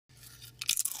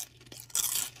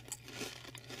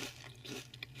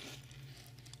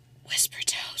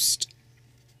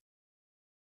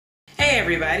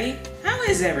everybody! How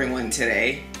is everyone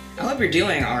today? I hope you're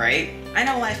doing alright. I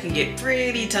know life can get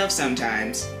pretty tough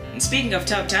sometimes. And speaking of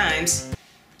tough times,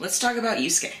 let's talk about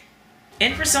Yusuke.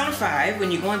 In Persona 5,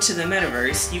 when you go into the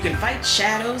metaverse, you can fight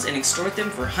shadows and extort them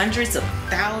for hundreds of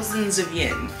thousands of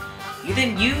yen. You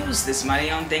then use this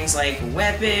money on things like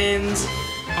weapons,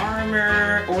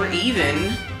 armor, or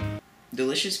even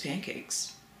delicious pancakes.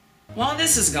 While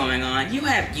this is going on, you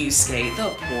have Yusuke,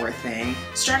 the poor thing,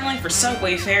 struggling for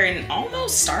subway fare and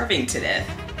almost starving to death.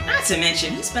 Not to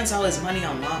mention, he spends all his money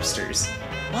on lobsters.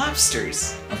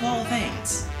 Lobsters, of all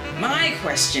things. My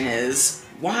question is,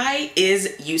 why is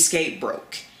Yusuke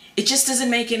broke? It just doesn't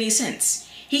make any sense.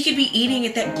 He could be eating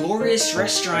at that glorious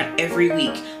restaurant every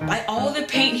week, buy all the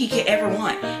paint he could ever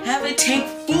want, have a tank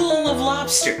full of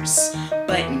lobsters.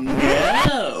 But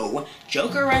no!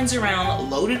 Joker runs around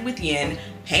loaded with yen,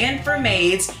 paying for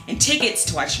maids and tickets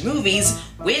to watch movies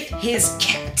with his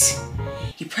cat.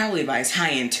 He probably buys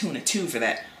high-end tuna too for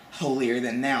that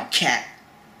holier-than-thou cat.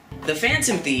 The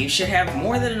Phantom Thieves should have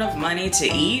more than enough money to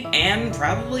eat and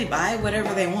probably buy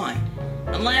whatever they want.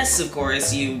 Unless, of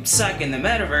course, you suck in the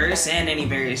metaverse and any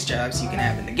various jobs you can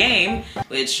have in the game,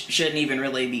 which shouldn't even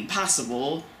really be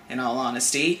possible, in all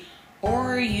honesty.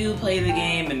 Or you play the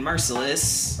game in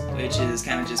Merciless, which is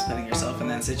kind of just putting yourself in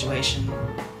that situation.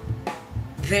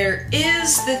 There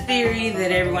is the theory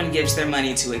that everyone gives their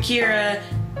money to Akira,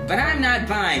 but I'm not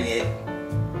buying it.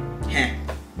 Heh.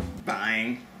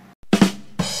 Buying.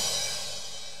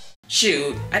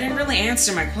 Shoot, I didn't really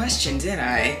answer my question, did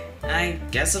I? I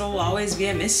guess it'll always be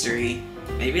a mystery.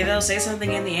 Maybe they'll say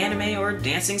something in the anime or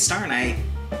Dancing Star Night.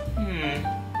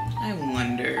 I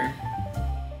wonder.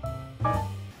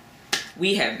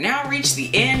 We have now reached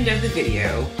the end of the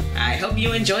video. I hope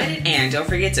you enjoyed it, and don't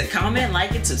forget to comment,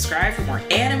 like, and subscribe for more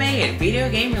anime and video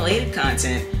game related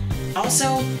content.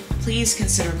 Also, please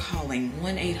consider calling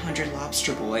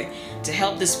 1-800-LOBSTER-BOY to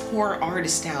help this poor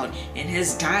artist out in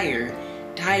his dire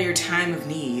time of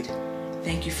need.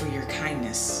 Thank you for your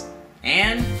kindness.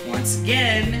 And once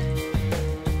again,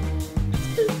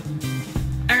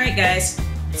 alright guys,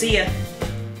 see ya.